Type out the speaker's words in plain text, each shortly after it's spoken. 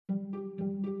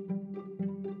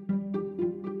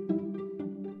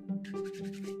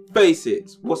Face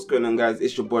it, what's going on, guys?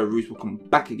 It's your boy Roos. Welcome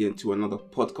back again to another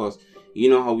podcast. You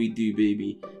know how we do,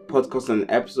 baby. Podcast on an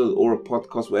episode or a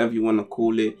podcast, whatever you want to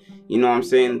call it. You know what I'm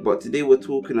saying? But today we're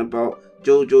talking about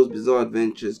JoJo's Bizarre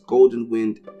Adventures Golden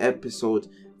Wind episode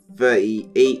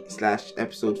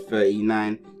 38/episode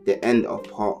 39, the end of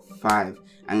part 5.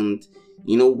 And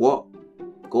you know what?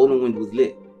 Golden Wind was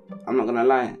lit. I'm not gonna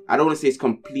lie. I don't want to say it's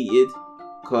completed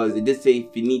because it did say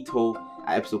finito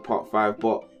at episode part 5,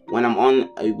 but when I'm on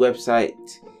a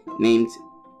website named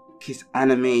Kiss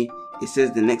Anime, it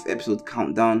says the next episode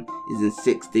countdown is in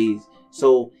 6 days.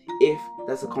 So if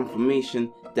that's a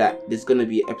confirmation that there's gonna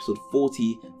be episode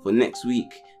 40 for next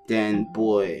week, then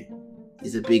boy,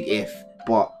 it's a big if.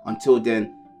 But until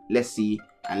then, let's see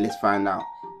and let's find out.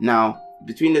 Now,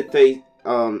 between the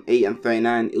 38 and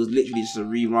 39, it was literally just a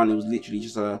rerun. It was literally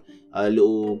just a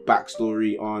little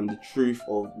backstory on the truth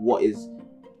of what is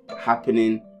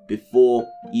happening before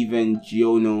even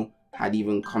Giorno had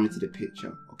even come into the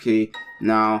picture. Okay,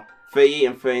 now 38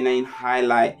 and 39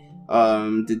 highlight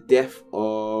the death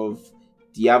of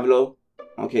Diavolo.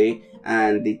 Okay,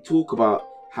 and they talk about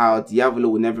how Diavolo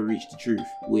will never reach the truth,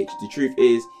 which the truth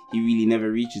is he really never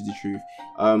reaches the truth.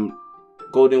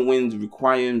 Golden Wind's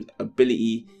required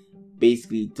ability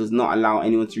basically does not allow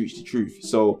anyone to reach the truth.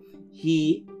 So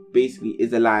he basically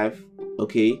is alive.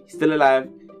 Okay, he's still alive,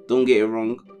 don't get it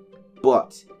wrong,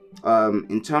 but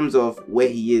in terms of where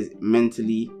he is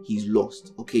mentally, he's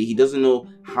lost. Okay, he doesn't know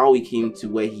how he came to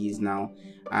where he is now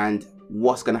and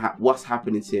what's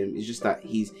happening to him. It's just that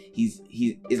he's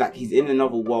like he's in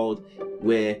another world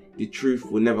where the truth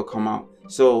will never come out.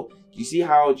 So you see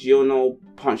how Giorno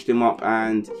punched him up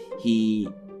and he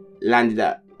landed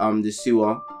at the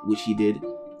sewer, which he did.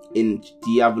 In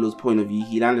Diavolo's point of view,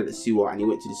 he landed at the sewer and he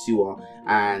went to the sewer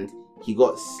and he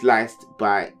got sliced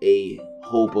by a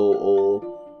hobo,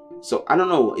 or so I don't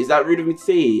know, is that rude of me to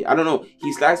say? I don't know.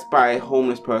 He sliced by a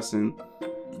homeless person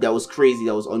that was crazy,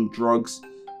 that was on drugs.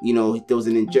 You know, there was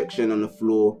an injection on the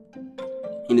floor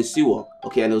in the sewer.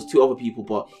 Okay, and there was 2 other people,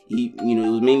 but he, you know, it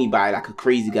was mainly by like a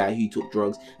crazy guy who took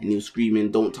drugs, and he was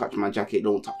screaming, "Don't touch my jacket,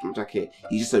 don't touch my jacket."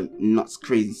 He's just a nuts,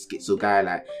 crazy schizo guy,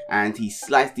 like, and he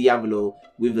sliced Diavolo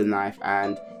with the knife,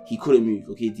 and he couldn't move.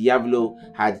 Okay, Diavolo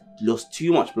had lost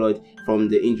too much blood from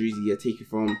the injuries he had taken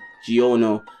from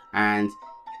Giorno, and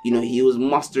you know, he was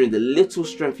mustering the little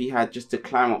strength he had just to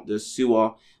climb up the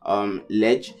sewer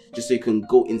ledge, just so he can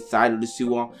go inside of the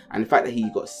sewer. And the fact that he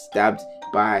got stabbed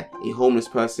by a homeless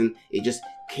person, it just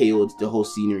killed the whole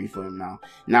scenery for him.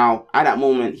 Now at that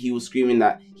moment, he was screaming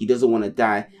that he doesn't want to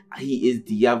die. He is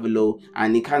Diavolo,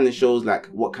 and it kind of shows like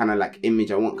what kind of like image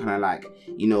and what kind of like,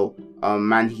 you know,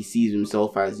 man he sees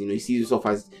himself as. You know, he sees himself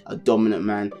as a dominant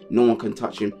man. No one can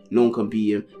touch him, no one can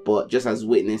beat him. But just as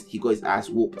witnessed, he got his ass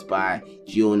whooped by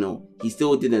Giorno. He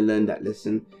still didn't learn that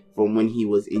lesson from when he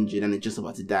was injured and just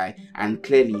about to die. And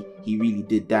clearly he really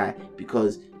did die,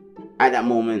 because at that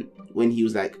moment when he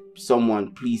was like,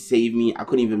 "Someone please save me," I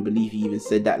couldn't even believe he even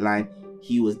said that line.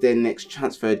 He was then next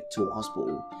transferred to a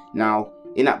hospital. Now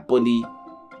in that body,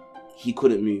 he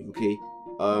couldn't move. Okay,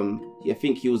 I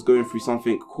think he was going through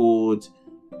something called,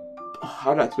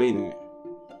 how do I explain it?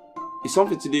 It's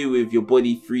something to do with your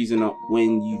body freezing up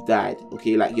when you've died.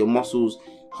 Okay, like your muscles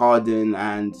harden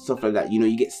and stuff like that. You know,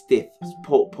 you get stiff.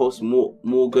 Post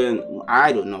Morgan,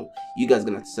 I don't know. You guys are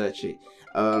gonna have to search it.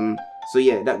 So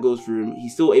yeah, that goes through him.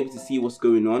 He's still able to see what's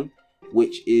going on,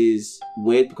 which is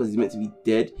weird because he's meant to be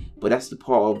dead. But that's the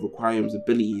part of Requiem's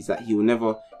ability, is that he will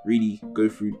never really go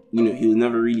through, you know, he will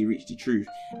never really reach the truth.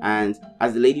 And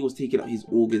as the lady was taking out his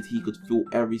organs, he could feel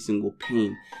every single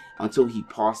pain until he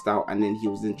passed out, and then he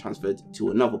was then transferred to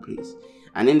another place.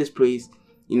 And in this place,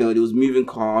 you know, there was moving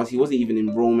cars. He wasn't even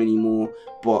in Rome anymore,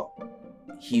 but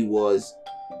he was,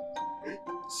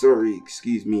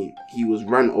 he was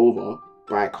run over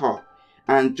by a car.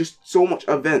 And just so much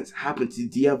events happened to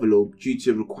Diavolo due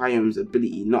to Requiem's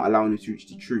ability not allowing him to reach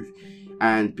the truth.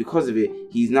 And because of it,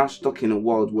 he's now stuck in a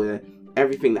world where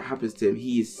everything that happens to him,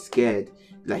 he is scared.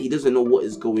 Like, he doesn't know what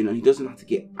is going on. He doesn't know how to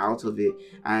get out of it.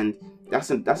 And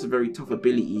that's a very tough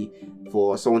ability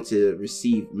for someone to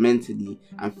receive mentally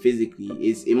and physically.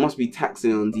 It must be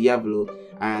taxing on Diavolo.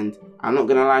 And I'm not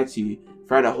gonna lie to you,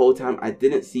 throughout the whole time, I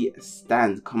didn't see a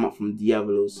stand come up from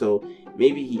Diavolo. So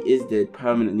maybe he is dead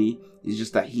permanently. It's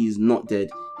just that he's not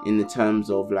dead in the terms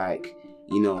of, like,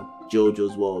 you know,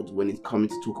 JoJo's world, when it's coming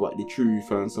to talk about the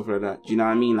truth and stuff like that. Do you know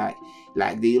what I mean?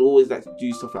 Like they always like to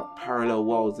do stuff like parallel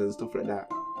worlds and stuff like that.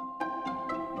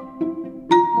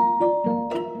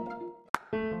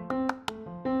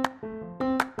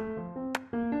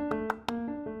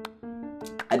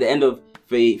 At the end of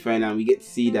 38, 39, we get to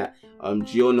see that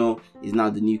Giorno is now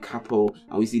the new capo,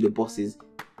 and we see the bosses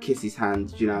kiss his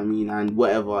hand, do you know what I mean, and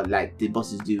whatever like the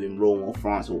bosses do in Rome or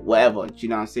France or whatever, do you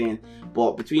know what I'm saying.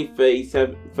 But between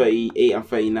 37, 38 and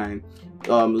 39, it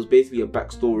was basically a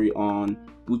backstory on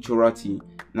Bucciarati.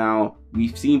 Now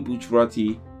we've seen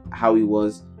Bucciarati how he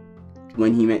was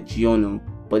when he met Giorno,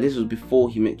 but this was before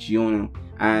he met Giorno,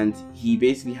 and he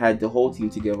basically had the whole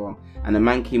team together, and a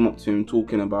man came up to him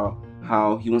talking about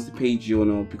how he wants to pay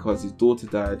Giorno because his daughter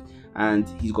died, and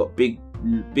he's got big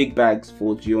bags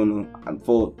for Giorno and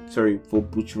for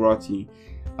Bucciarati,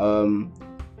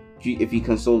 if he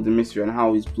can solve the mystery and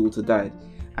how his daughter died.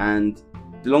 And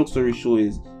the long story short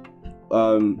is,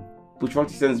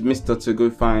 Bucciarati sends Mister to go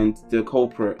find the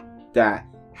culprit that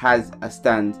has a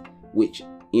stand which,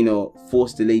 you know,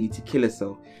 forced the lady to kill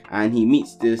herself, and he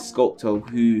meets the sculptor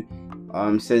who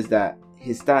says that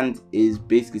his stand is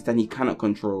basically a stand he cannot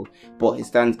control, but his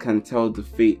stand can tell the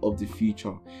fate of the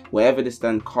future. Wherever the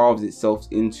stand carves itself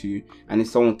into, and if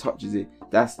someone touches it,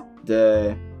 that's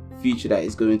the future that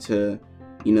is going to,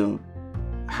 you know,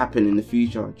 happen in the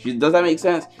future. Does that make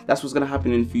sense? That's what's going to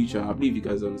happen in the future. I believe you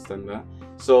guys understand that.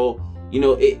 So,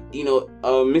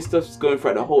 Mr.'s going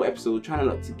throughout the whole episode trying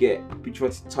not to get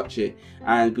Bucciarati to touch it,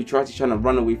 and Bucciarati's trying to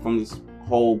run away from this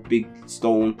whole big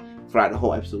stone throughout the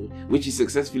whole episode, which he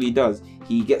successfully does.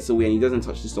 He gets away and he doesn't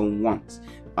touch the stone once.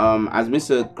 As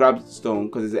Mr. grabs the stone,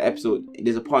 because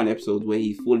there's a part in the episode where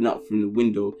he's falling out from the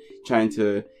window trying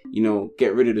to, you know,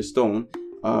 get rid of the stone,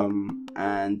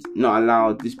 and not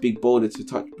allow this big boulder to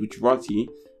touch Bucciarati.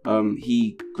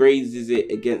 He grazes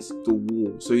it against the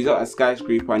wall. So he's at a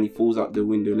skyscraper and he falls out the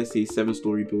window. Let's say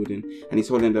 7-story building, and he's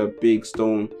holding the big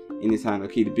stone in his hand.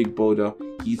 Okay, the big boulder.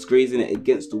 He's grazing it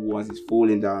against the wall as he's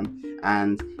falling down,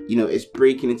 and you know, it's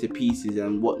breaking into pieces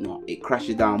and whatnot. It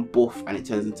crashes down, boof, and it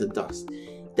turns into dust.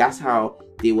 That's how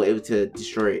they were able to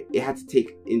destroy it. It had to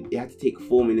take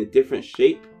form in a different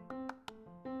shape,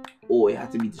 or it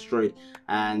had to be destroyed.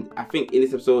 And I think in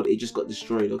this episode it just got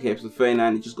destroyed. Okay, episode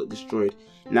 39, it just got destroyed.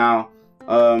 Now,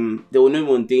 there were no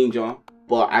more in danger,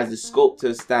 but as the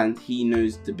sculptor stand, he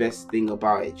knows the best thing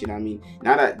about it. Do you know what I mean?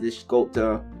 Now that the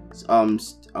sculptor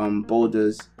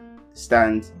boulder's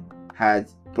stand had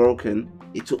broken,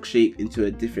 it took shape into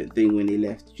a different thing when they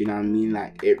left. Do you know what I mean?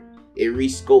 Like it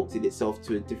re-sculpted itself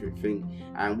to a different thing,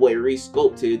 and what it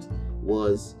re-sculpted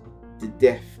was the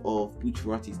death of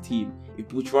Bucciarati's team. If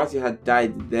Bucciarati had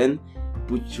died then,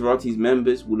 Bucciarati's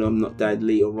members would have not died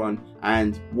later on.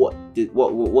 And what the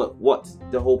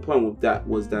whole point of that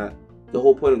was that the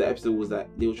whole point of the episode was that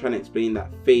they were trying to explain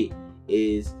that fate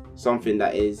is something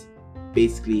that is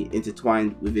basically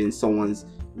intertwined within someone's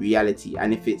reality,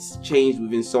 and if it's changed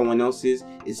within someone else's,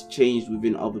 it's changed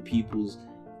within other people's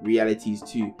realities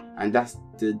too, and that's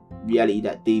the reality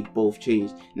that they've both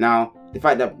changed. Now, the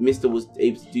fact that Mr. was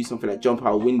able to do something like jump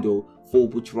out a window for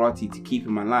Bucciarati to keep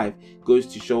him alive goes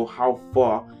to show how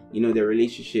far, you know, their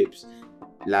relationships,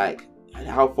 like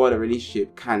how far the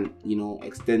relationship can, you know,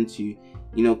 extend to,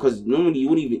 you know, because normally you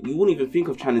wouldn't even think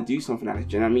of trying to do something like that,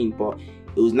 do you know what I mean? But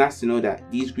it was nice to know that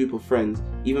these group of friends,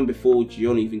 even before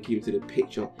Giorno even came into the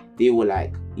picture, they were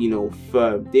like, you know,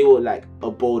 firm. They were like a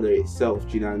boulder itself,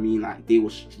 do you know what I mean? Like they were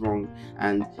strong,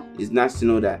 and it's nice to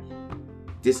know that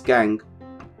this gang,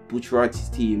 Bucciarati's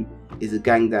team, is a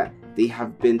gang that they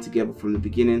have been together from the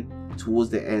beginning towards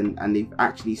the end, and they've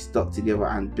actually stuck together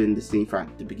and been the same from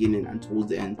the beginning and towards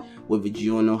the end, whether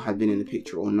Giorno had been in the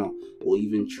picture or not, or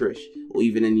even Trish, or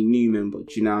even any new member.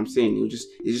 Do you know what I'm saying? It's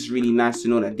just really nice to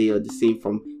know that they are the same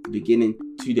from the beginning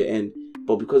to the end.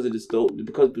 But because of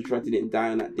because Bucciarati didn't die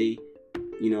on that day,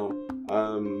 you know,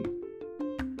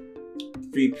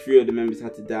 three of the members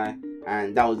had to die,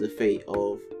 and that was the fate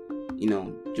of, you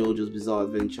know, JoJo's Bizarre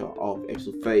Adventure of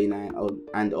episode 39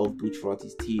 and of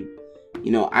Bucciarati's team.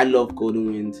 You know, I love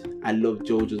Golden Wind. I love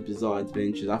JoJo's Bizarre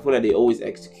Adventures. I feel like they always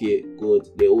execute it good.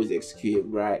 They always execute it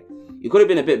right. It could have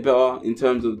been a bit better in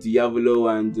terms of Diavolo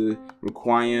and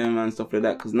Requiem and stuff like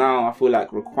that. Because now I feel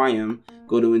like Requiem,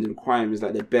 Golden Wind Requiem, is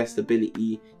like the best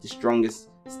ability, the strongest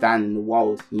stand in the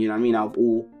world. You know what I mean? Out of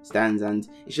all stands, and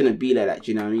it shouldn't be like that.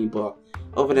 Do you know what I mean? But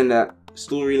other than that,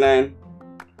 storyline,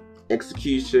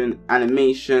 execution,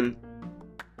 animation,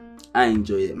 I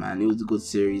enjoyed it, man. It was a good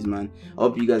series, man. I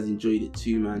hope you guys enjoyed it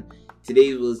too, man.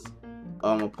 Today was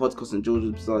a podcast on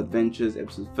JoJo's Bizarre Adventures,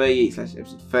 episode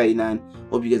 38/episode 39.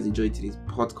 Hope you guys enjoyed today's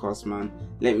podcast, man.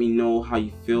 Let me know how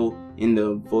you feel in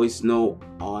the voice note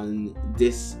on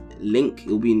this link.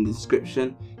 It'll be in the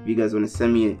description if you guys want to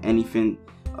send me anything.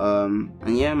 And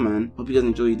yeah, man. Hope you guys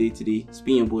enjoy your day today. It's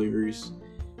been your boy Roos.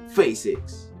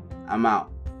 36. I'm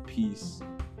out. Peace.